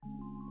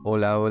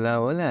Hola,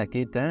 hola, hola,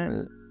 ¿qué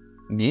tal?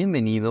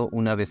 Bienvenido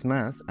una vez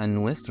más a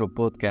nuestro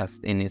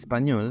podcast en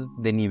español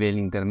de nivel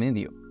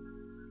intermedio.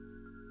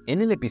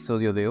 En el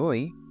episodio de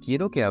hoy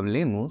quiero que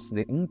hablemos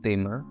de un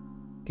tema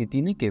que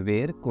tiene que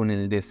ver con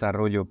el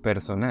desarrollo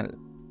personal.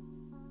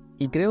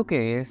 Y creo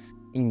que es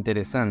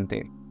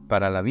interesante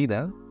para la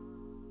vida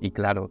y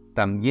claro,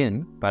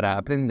 también para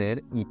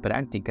aprender y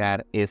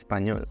practicar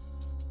español.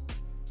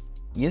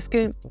 Y es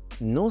que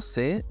no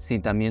sé si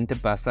también te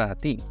pasa a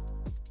ti,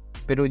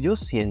 pero yo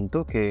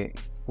siento que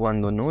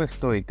cuando no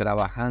estoy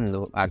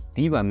trabajando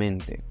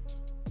activamente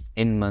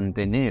en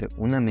mantener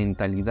una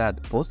mentalidad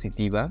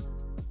positiva,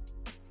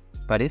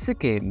 parece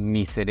que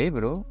mi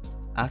cerebro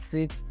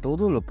hace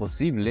todo lo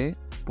posible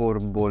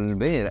por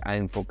volver a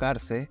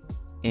enfocarse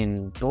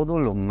en todo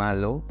lo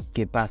malo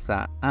que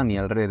pasa a mi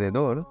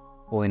alrededor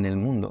o en el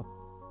mundo.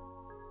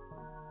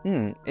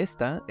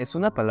 Esta es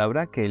una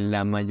palabra que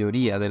la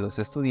mayoría de los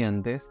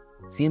estudiantes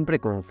siempre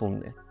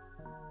confunde.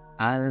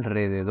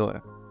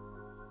 Alrededor.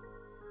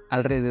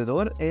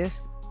 Alrededor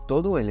es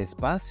todo el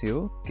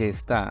espacio que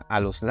está a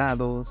los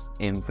lados,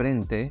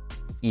 enfrente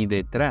y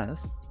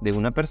detrás de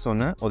una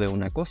persona o de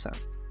una cosa.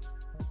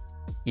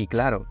 Y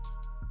claro,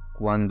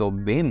 cuando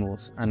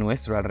vemos a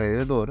nuestro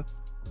alrededor,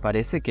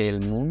 parece que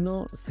el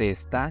mundo se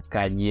está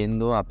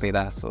cayendo a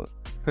pedazos.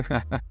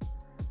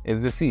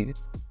 Es decir,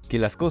 que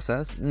las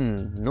cosas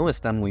no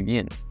están muy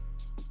bien.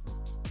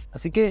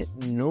 Así que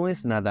no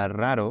es nada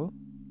raro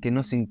que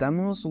nos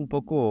sintamos un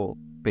poco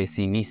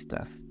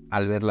pesimistas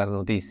al ver las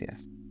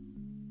noticias.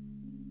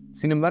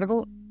 Sin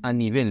embargo, a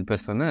nivel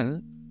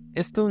personal,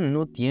 esto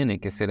no tiene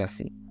que ser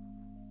así.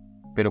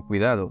 Pero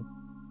cuidado,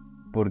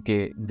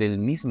 porque del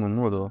mismo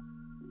modo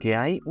que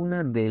hay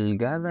una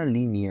delgada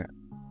línea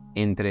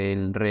entre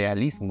el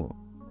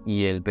realismo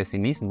y el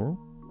pesimismo,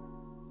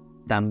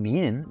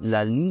 también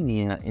la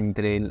línea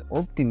entre el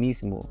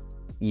optimismo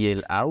y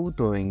el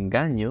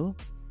autoengaño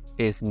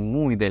es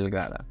muy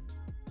delgada.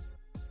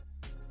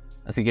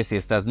 Así que si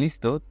estás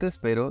listo, te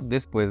espero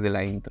después de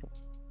la intro.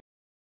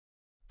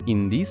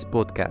 In this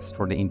podcast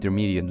for the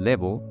intermediate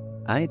level,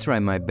 I try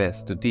my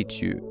best to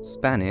teach you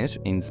Spanish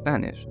in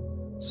Spanish.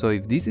 So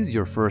if this is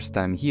your first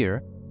time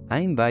here,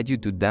 I invite you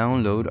to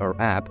download our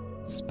app,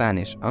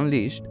 Spanish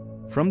Unleashed,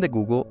 from the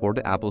Google or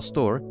the Apple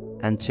Store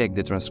and check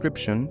the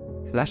transcription,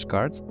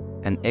 flashcards,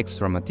 and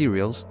extra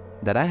materials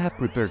that I have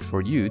prepared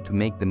for you to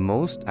make the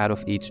most out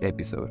of each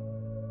episode.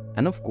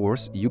 And of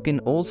course, you can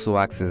also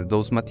access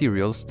those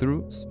materials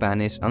through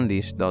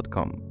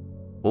SpanishUnleashed.com.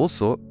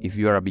 Also, if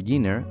you are a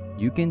beginner,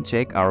 you can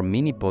check our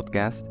mini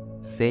podcast,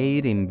 Say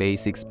It in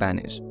Basic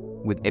Spanish,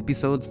 with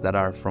episodes that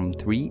are from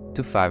 3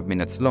 to 5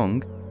 minutes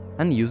long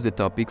and use the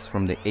topics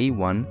from the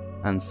A1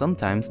 and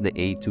sometimes the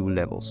A2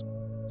 levels,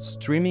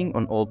 streaming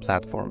on all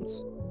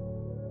platforms.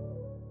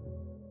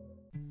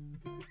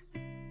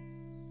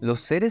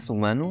 Los seres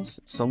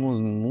humanos somos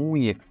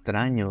muy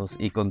extraños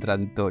y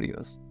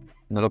contradictorios,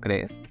 ¿no lo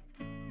crees?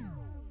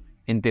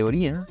 En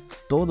teoría,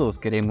 todos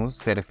queremos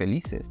ser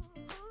felices.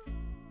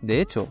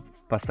 De hecho,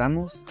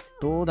 pasamos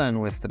toda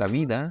nuestra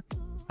vida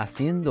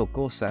haciendo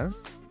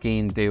cosas que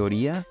en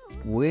teoría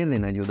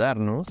pueden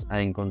ayudarnos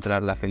a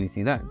encontrar la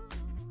felicidad,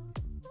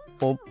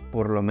 o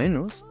por lo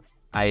menos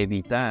a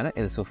evitar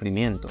el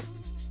sufrimiento.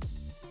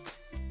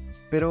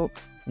 Pero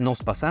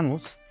nos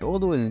pasamos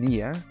todo el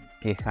día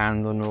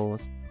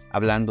quejándonos,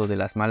 hablando de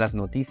las malas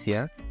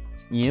noticias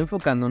y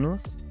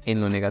enfocándonos en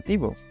lo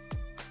negativo.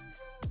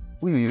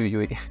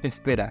 Uy,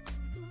 espera,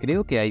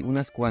 creo que hay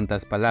unas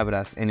cuantas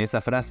palabras en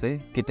esa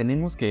frase que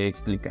tenemos que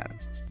explicar.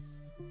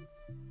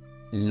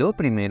 Lo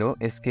primero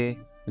es que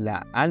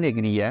la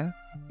alegría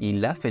y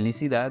la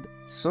felicidad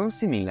son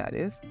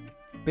similares,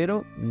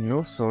 pero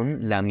no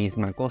son la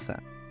misma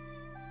cosa.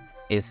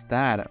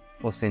 Estar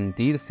o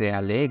sentirse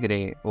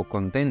alegre o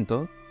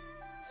contento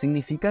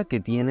significa que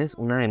tienes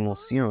una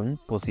emoción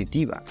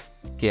positiva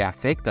que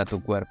afecta a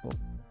tu cuerpo.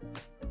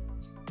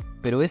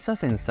 Pero esa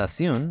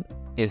sensación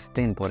es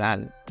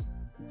temporal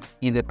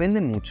y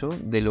depende mucho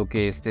de lo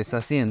que estés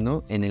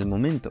haciendo en el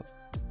momento.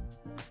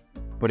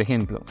 Por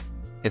ejemplo,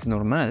 es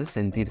normal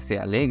sentirse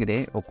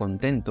alegre o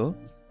contento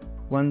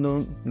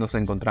cuando nos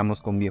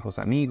encontramos con viejos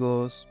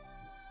amigos,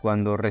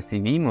 cuando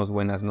recibimos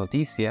buenas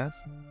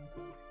noticias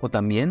o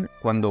también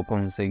cuando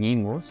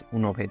conseguimos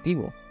un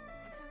objetivo.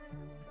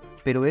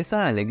 Pero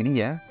esa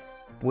alegría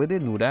puede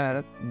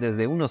durar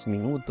desde unos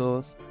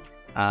minutos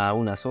a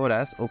unas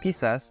horas o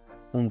quizás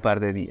un par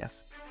de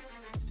días.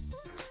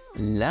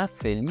 La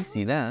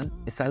felicidad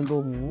es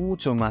algo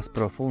mucho más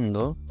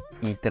profundo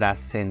y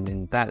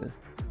trascendental.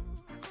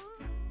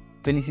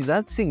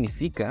 Felicidad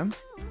significa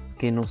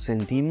que nos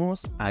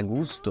sentimos a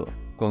gusto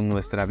con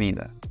nuestra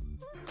vida,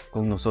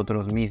 con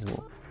nosotros mismos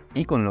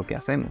y con lo que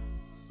hacemos,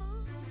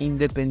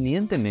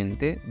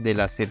 independientemente de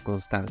las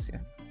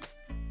circunstancias.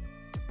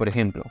 Por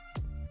ejemplo,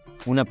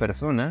 una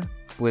persona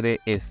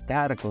puede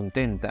estar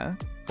contenta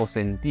o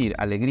sentir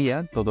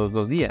alegría todos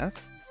los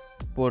días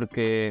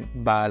porque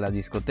va a la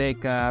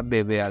discoteca,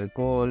 bebe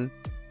alcohol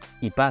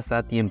y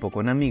pasa tiempo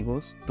con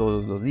amigos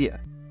todos los días.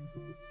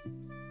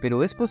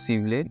 Pero es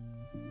posible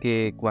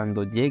que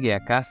cuando llegue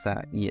a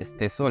casa y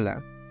esté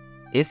sola,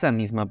 esa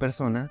misma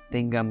persona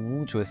tenga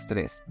mucho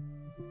estrés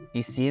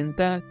y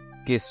sienta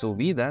que su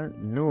vida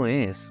no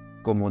es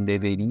como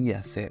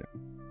debería ser.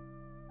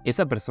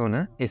 Esa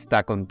persona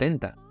está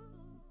contenta,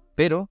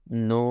 pero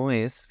no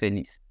es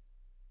feliz.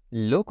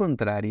 Lo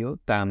contrario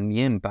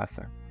también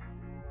pasa.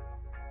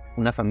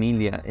 Una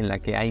familia en la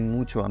que hay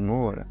mucho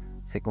amor,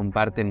 se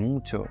comparte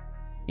mucho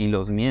y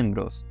los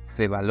miembros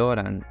se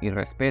valoran y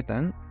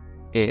respetan,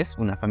 es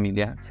una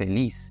familia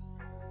feliz.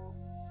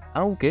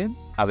 Aunque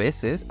a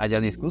veces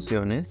haya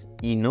discusiones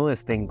y no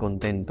estén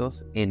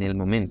contentos en el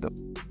momento.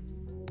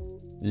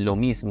 Lo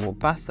mismo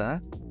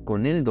pasa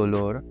con el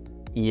dolor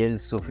y el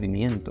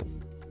sufrimiento.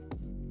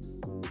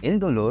 El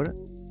dolor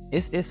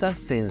es esa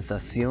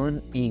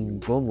sensación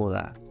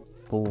incómoda,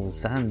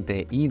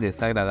 punzante y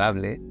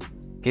desagradable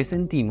que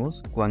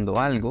sentimos cuando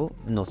algo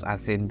nos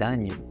hace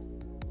daño.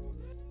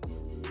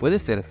 Puede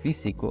ser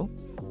físico,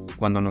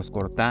 cuando nos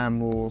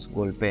cortamos,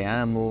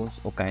 golpeamos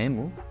o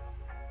caemos.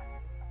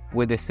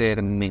 Puede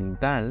ser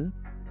mental,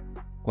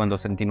 cuando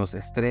sentimos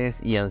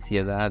estrés y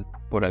ansiedad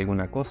por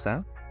alguna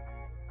cosa.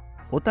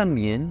 O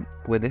también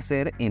puede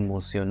ser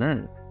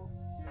emocional,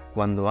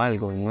 cuando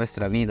algo en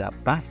nuestra vida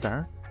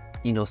pasa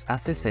y nos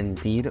hace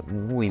sentir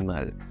muy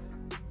mal.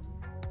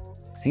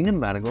 Sin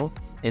embargo,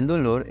 el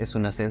dolor es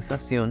una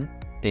sensación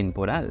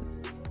temporal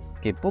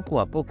que poco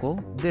a poco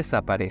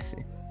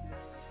desaparece.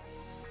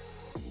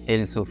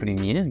 El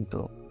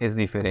sufrimiento es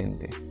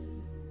diferente.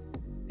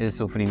 El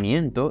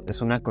sufrimiento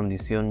es una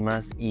condición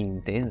más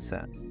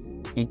intensa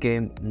y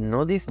que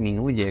no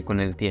disminuye con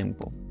el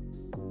tiempo.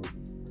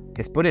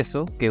 Es por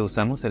eso que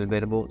usamos el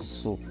verbo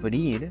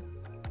sufrir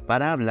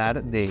para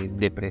hablar de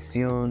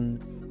depresión,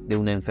 de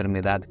una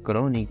enfermedad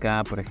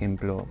crónica, por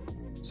ejemplo,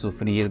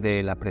 sufrir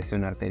de la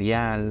presión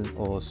arterial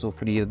o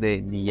sufrir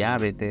de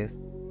diabetes,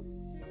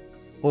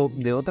 o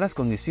de otras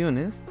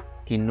condiciones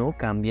que no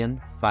cambian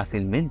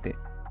fácilmente,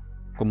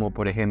 como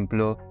por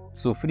ejemplo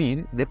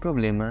sufrir de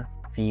problemas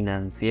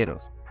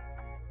financieros.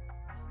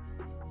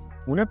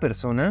 Una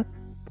persona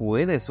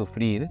puede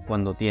sufrir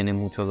cuando tiene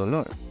mucho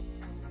dolor,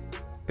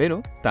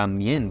 pero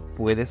también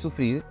puede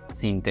sufrir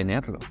sin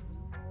tenerlo.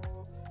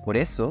 Por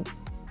eso,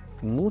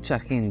 mucha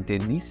gente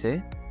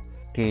dice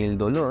que el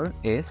dolor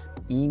es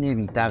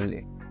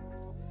inevitable,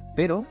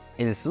 pero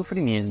el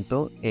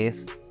sufrimiento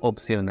es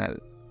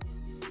opcional.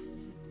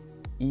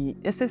 Y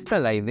es esta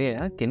la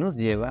idea que nos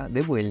lleva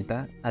de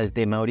vuelta al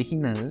tema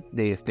original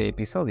de este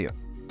episodio.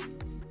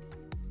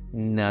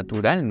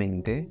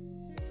 Naturalmente,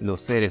 los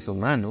seres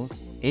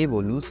humanos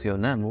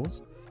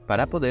evolucionamos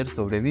para poder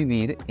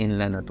sobrevivir en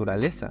la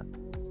naturaleza.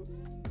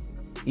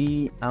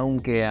 Y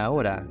aunque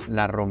ahora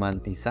la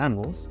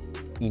romantizamos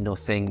y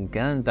nos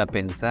encanta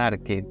pensar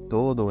que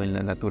todo en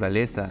la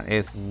naturaleza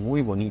es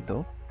muy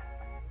bonito,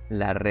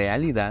 la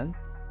realidad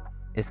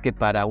es que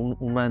para un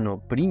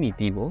humano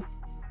primitivo,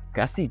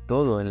 casi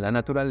todo en la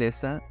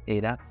naturaleza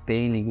era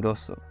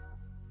peligroso,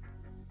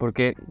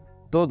 porque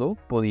todo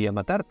podía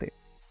matarte.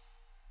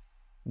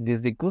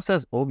 Desde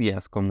cosas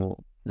obvias como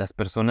las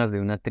personas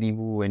de una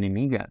tribu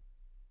enemiga,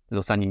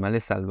 los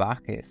animales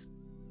salvajes,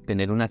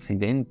 tener un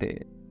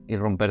accidente y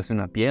romperse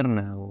una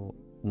pierna o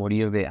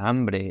morir de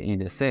hambre y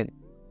de sed,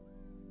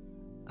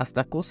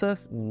 hasta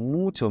cosas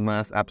mucho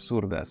más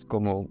absurdas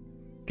como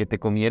que te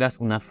comieras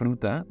una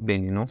fruta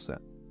venenosa,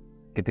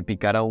 que te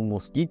picara un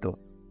mosquito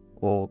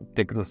o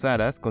te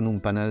cruzaras con un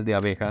panal de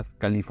abejas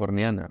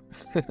californiana.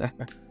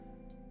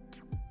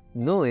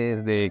 No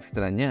es de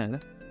extrañar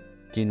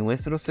que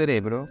nuestro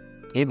cerebro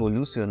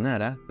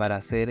evolucionara para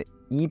ser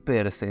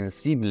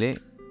hipersensible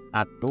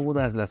a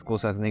todas las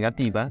cosas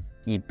negativas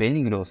y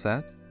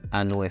peligrosas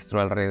a nuestro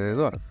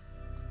alrededor.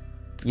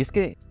 Y es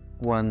que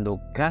cuando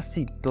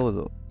casi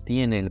todo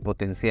tiene el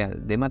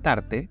potencial de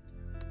matarte,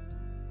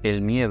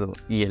 el miedo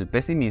y el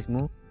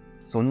pesimismo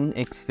son un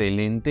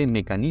excelente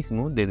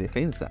mecanismo de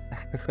defensa.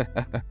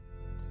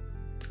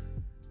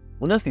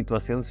 Una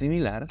situación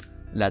similar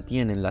la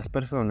tienen las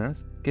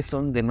personas que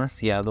son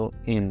demasiado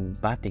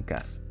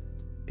empáticas,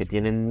 que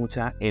tienen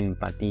mucha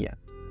empatía.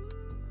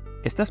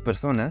 Estas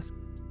personas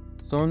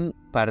son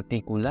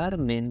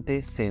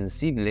particularmente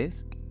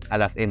sensibles a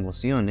las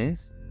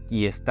emociones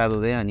y estado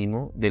de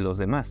ánimo de los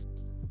demás.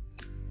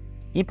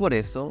 Y por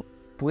eso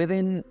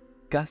pueden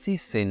casi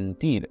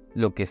sentir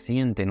lo que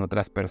sienten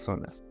otras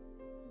personas.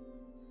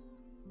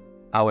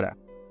 Ahora,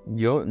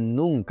 yo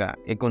nunca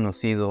he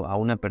conocido a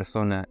una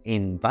persona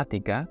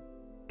empática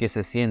que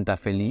se sienta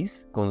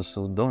feliz con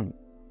su don.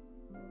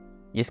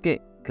 Y es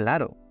que,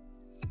 claro,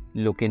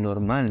 lo que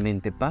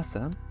normalmente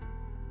pasa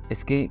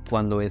es que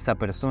cuando esa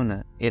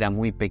persona era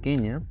muy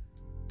pequeña,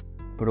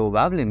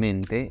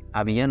 probablemente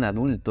habían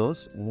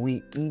adultos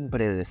muy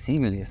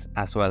impredecibles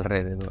a su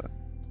alrededor.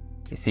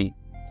 Y sí,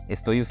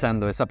 estoy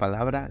usando esa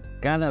palabra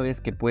cada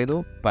vez que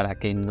puedo para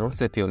que no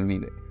se te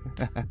olvide.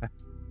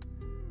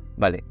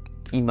 Vale,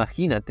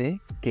 imagínate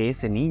que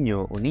ese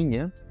niño o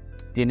niña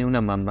tiene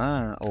una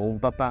mamá o un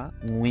papá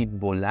muy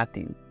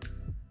volátil,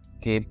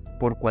 que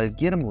por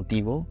cualquier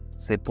motivo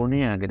se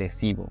pone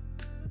agresivo.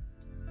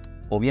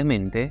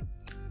 Obviamente,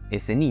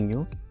 ese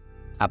niño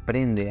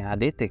aprende a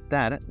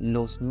detectar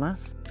los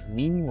más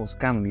mínimos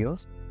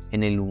cambios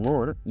en el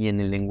humor y en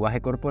el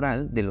lenguaje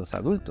corporal de los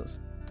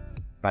adultos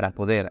para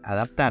poder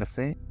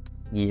adaptarse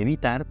y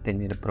evitar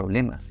tener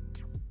problemas.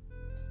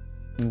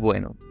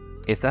 Bueno,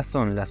 esas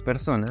son las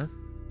personas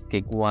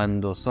que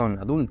cuando son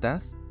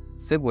adultas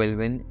se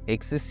vuelven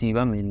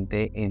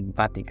excesivamente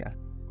empáticas.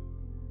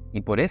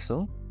 Y por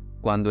eso,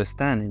 cuando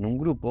están en un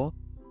grupo,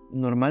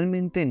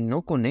 normalmente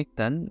no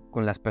conectan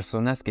con las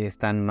personas que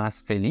están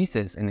más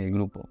felices en el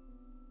grupo,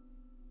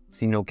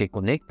 sino que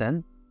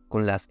conectan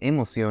con las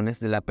emociones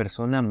de la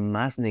persona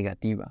más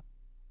negativa,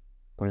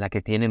 con la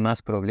que tiene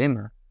más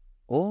problemas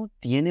o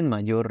tiene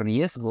mayor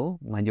riesgo,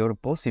 mayor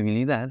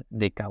posibilidad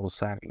de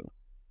causarlos.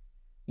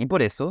 Y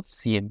por eso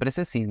siempre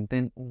se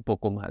sienten un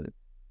poco mal.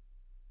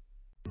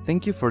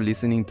 Thank you for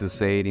listening to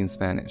Say It in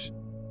Spanish.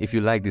 If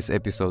you like this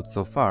episode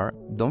so far,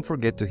 don't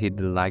forget to hit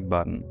the like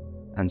button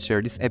and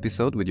share this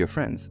episode with your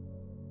friends.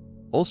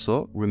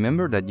 Also,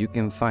 remember that you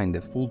can find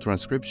the full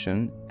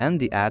transcription and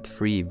the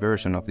ad-free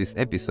version of this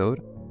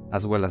episode,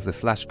 as well as the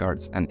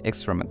flashcards and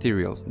extra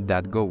materials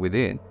that go with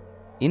it,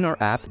 in our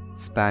app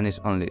Spanish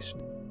Unleashed.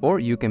 Or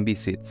you can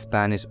visit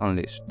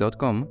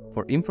SpanishUnleashed.com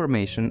for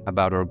information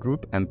about our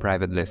group and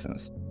private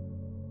lessons.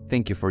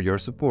 Thank you for your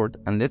support,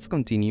 and let's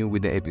continue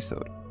with the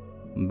episode.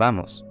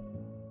 ¡Vamos!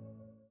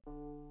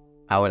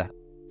 Ahora,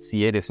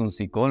 si eres un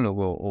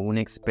psicólogo o un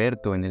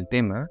experto en el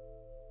tema,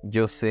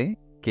 yo sé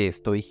que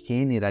estoy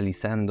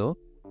generalizando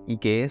y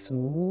que es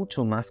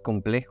mucho más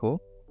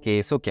complejo que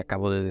eso que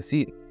acabo de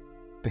decir.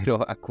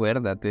 Pero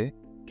acuérdate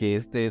que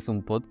este es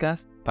un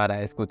podcast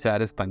para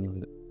escuchar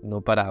español,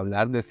 no para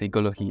hablar de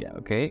psicología,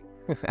 ¿ok?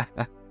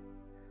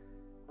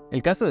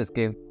 El caso es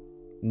que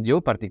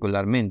yo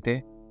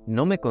particularmente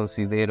no me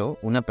considero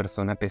una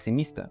persona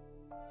pesimista,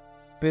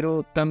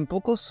 pero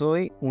tampoco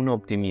soy un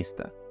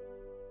optimista.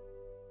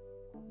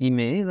 Y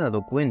me he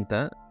dado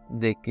cuenta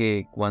de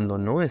que cuando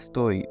no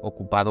estoy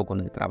ocupado con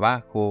el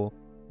trabajo,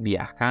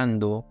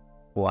 viajando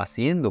o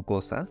haciendo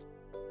cosas,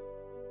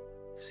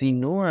 si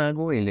no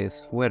hago el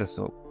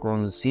esfuerzo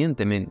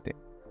conscientemente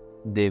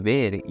de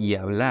ver y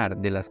hablar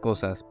de las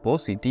cosas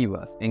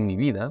positivas en mi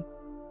vida,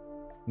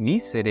 mi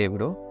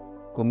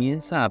cerebro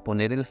comienza a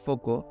poner el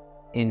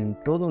foco en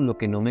todo lo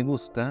que no me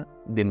gusta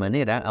de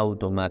manera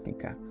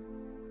automática.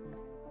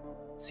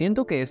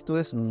 Siento que esto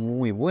es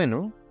muy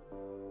bueno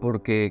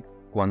porque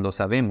cuando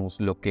sabemos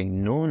lo que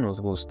no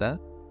nos gusta,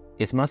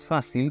 es más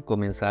fácil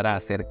comenzar a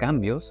hacer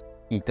cambios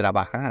y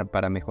trabajar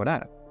para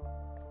mejorar.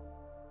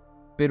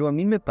 Pero a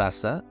mí me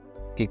pasa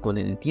que con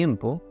el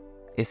tiempo,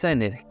 esa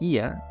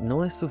energía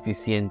no es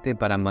suficiente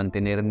para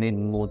mantenerme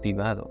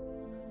motivado.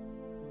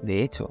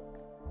 De hecho,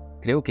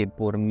 creo que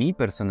por mi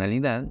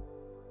personalidad,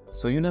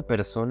 soy una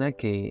persona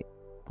que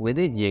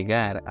puede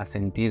llegar a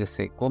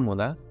sentirse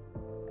cómoda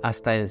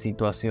hasta en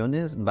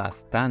situaciones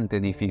bastante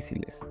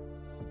difíciles.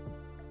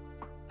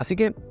 Así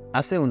que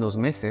hace unos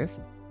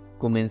meses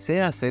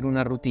comencé a hacer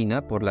una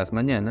rutina por las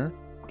mañanas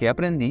que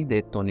aprendí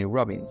de Tony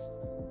Robbins,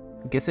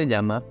 que se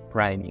llama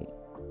priming.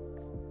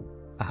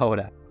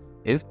 Ahora,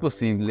 es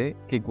posible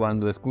que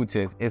cuando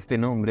escuches este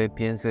nombre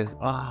pienses,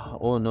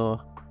 oh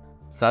no,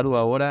 Saru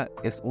ahora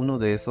es uno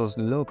de esos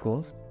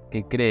locos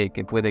que cree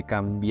que puede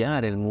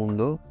cambiar el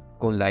mundo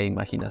con la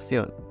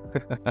imaginación.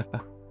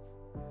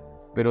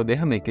 Pero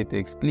déjame que te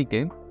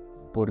explique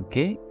por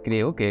qué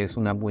creo que es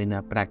una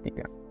buena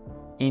práctica,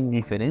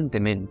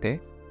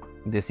 indiferentemente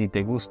de si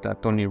te gusta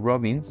Tony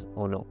Robbins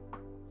o no.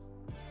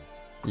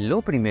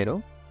 Lo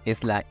primero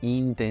es la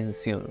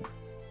intención.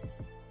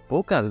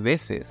 Pocas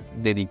veces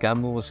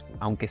dedicamos,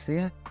 aunque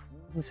sea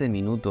 15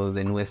 minutos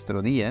de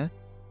nuestro día,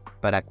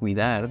 para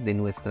cuidar de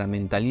nuestra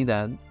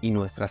mentalidad y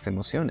nuestras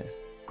emociones.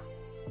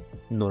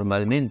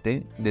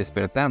 Normalmente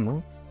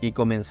despertamos y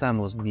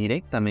comenzamos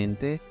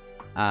directamente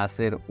a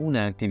hacer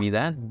una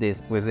actividad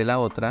después de la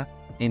otra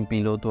en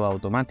piloto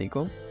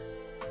automático,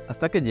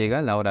 hasta que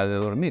llega la hora de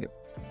dormir.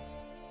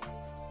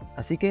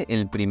 Así que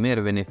el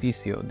primer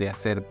beneficio de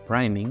hacer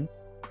priming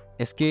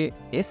es que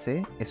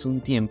ese es un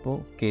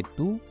tiempo que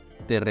tú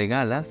te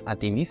regalas a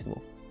ti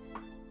mismo.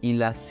 Y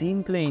la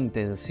simple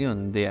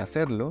intención de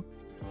hacerlo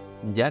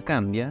ya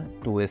cambia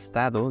tu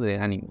estado de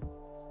ánimo.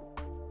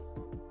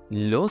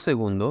 Lo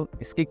segundo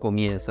es que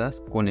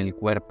comienzas con el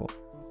cuerpo,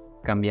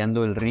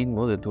 cambiando el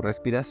ritmo de tu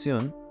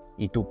respiración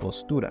y tu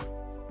postura.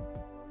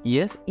 Y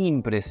es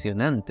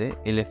impresionante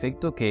el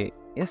efecto que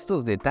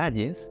estos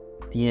detalles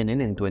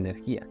tienen en tu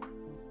energía.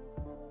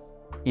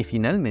 Y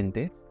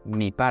finalmente,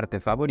 mi parte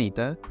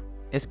favorita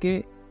es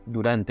que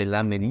durante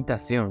la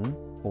meditación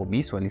o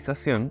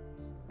visualización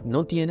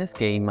no tienes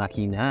que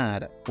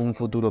imaginar un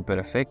futuro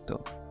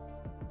perfecto,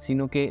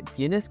 sino que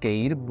tienes que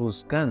ir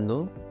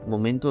buscando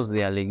momentos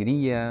de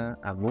alegría,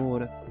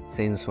 amor,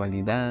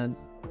 sensualidad,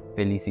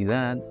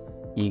 felicidad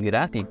y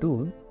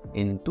gratitud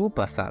en tu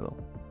pasado.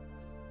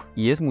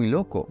 Y es muy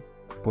loco,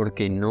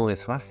 porque no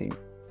es fácil.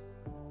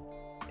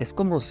 Es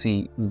como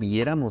si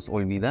hubiéramos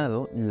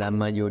olvidado la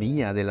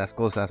mayoría de las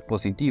cosas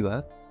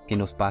positivas que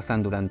nos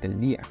pasan durante el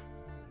día.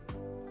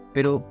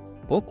 Pero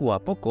poco a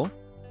poco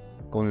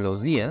con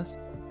los días,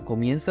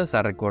 comienzas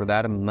a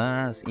recordar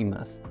más y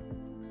más.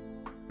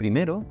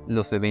 Primero,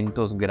 los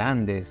eventos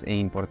grandes e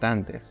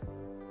importantes,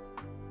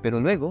 pero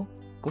luego,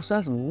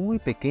 cosas muy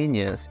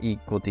pequeñas y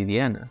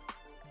cotidianas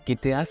que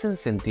te hacen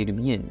sentir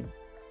bien,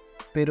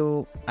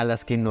 pero a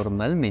las que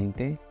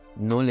normalmente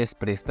no les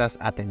prestas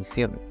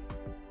atención.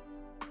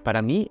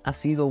 Para mí ha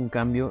sido un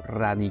cambio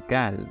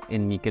radical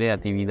en mi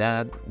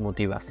creatividad,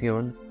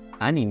 motivación,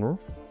 ánimo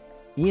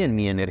y en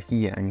mi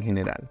energía en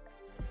general.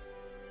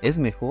 Es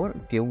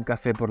mejor que un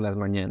café por las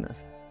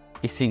mañanas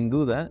y sin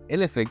duda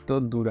el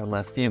efecto dura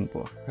más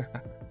tiempo.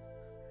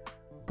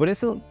 Por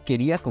eso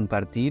quería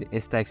compartir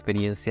esta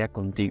experiencia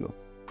contigo.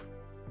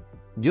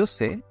 Yo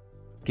sé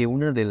que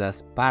una de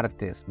las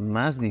partes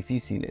más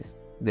difíciles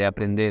de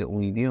aprender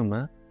un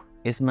idioma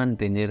es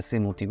mantenerse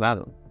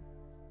motivado,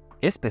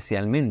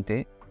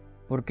 especialmente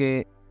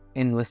porque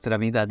en nuestra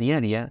vida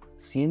diaria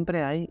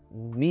siempre hay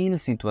 1000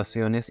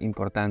 situaciones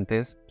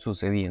importantes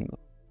sucediendo.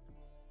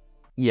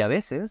 Y a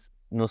veces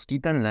nos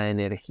quitan la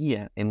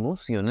energía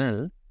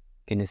emocional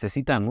que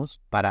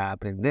necesitamos para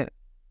aprender.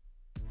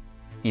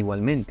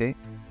 Igualmente,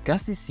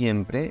 casi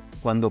siempre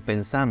cuando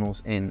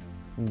pensamos en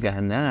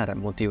ganar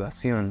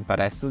motivación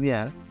para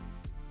estudiar,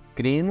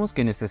 creemos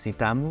que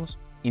necesitamos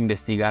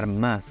investigar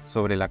más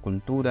sobre la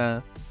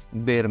cultura,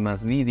 ver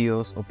más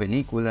vídeos o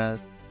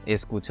películas,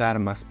 escuchar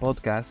más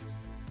podcasts.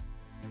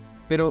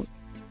 Pero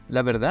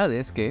la verdad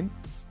es que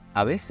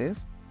a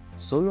veces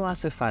solo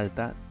hace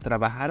falta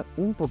trabajar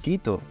un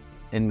poquito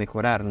en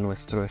mejorar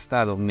nuestro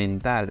estado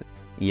mental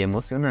y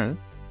emocional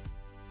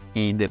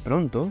y de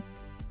pronto,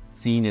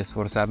 sin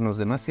esforzarnos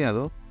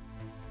demasiado,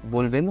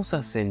 volvemos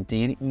a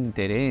sentir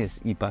interés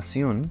y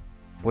pasión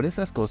por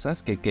esas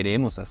cosas que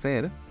queremos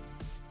hacer,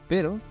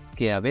 pero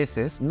que a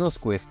veces nos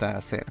cuesta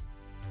hacer.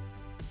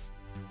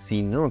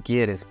 Si no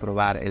quieres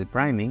probar el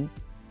priming,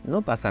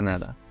 no pasa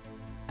nada.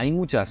 Hay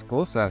muchas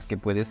cosas que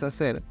puedes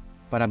hacer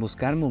para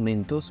buscar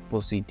momentos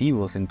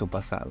positivos en tu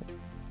pasado.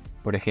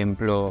 Por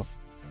ejemplo,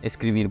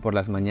 escribir por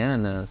las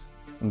mañanas,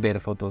 ver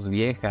fotos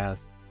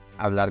viejas,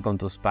 hablar con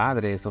tus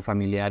padres o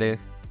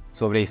familiares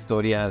sobre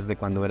historias de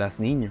cuando eras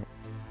niño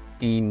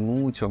y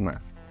mucho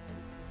más.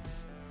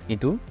 ¿Y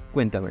tú?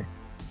 Cuéntame,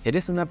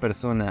 ¿eres una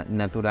persona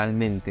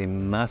naturalmente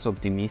más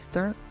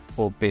optimista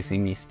o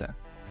pesimista?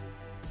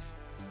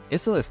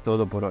 Eso es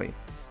todo por hoy.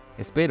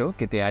 Espero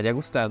que te haya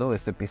gustado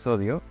este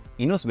episodio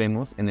y nos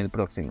vemos en el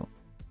próximo.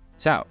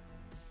 Chao.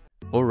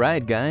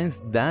 Alright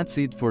guys, that's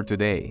it for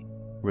today.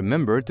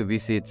 Remember to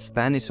visit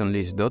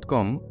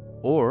SpanishUnleashed.com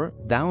or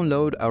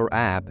download our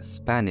app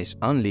Spanish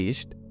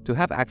Unleashed to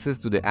have access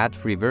to the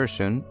ad-free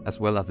version as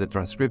well as the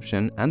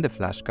transcription and the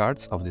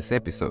flashcards of this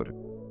episode.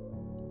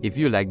 If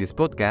you like this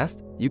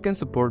podcast, you can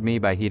support me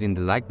by hitting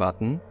the like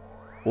button,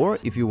 or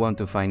if you want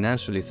to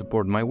financially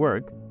support my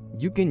work,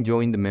 you can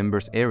join the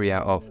members area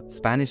of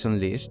Spanish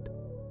Unleashed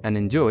and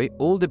enjoy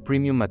all the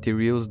premium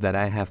materials that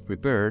I have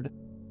prepared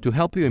to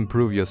help you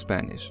improve your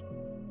Spanish.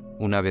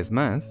 Una vez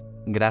más,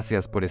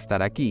 gracias por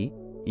estar aquí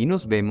y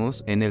nos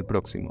vemos en el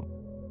próximo.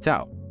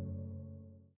 Chao.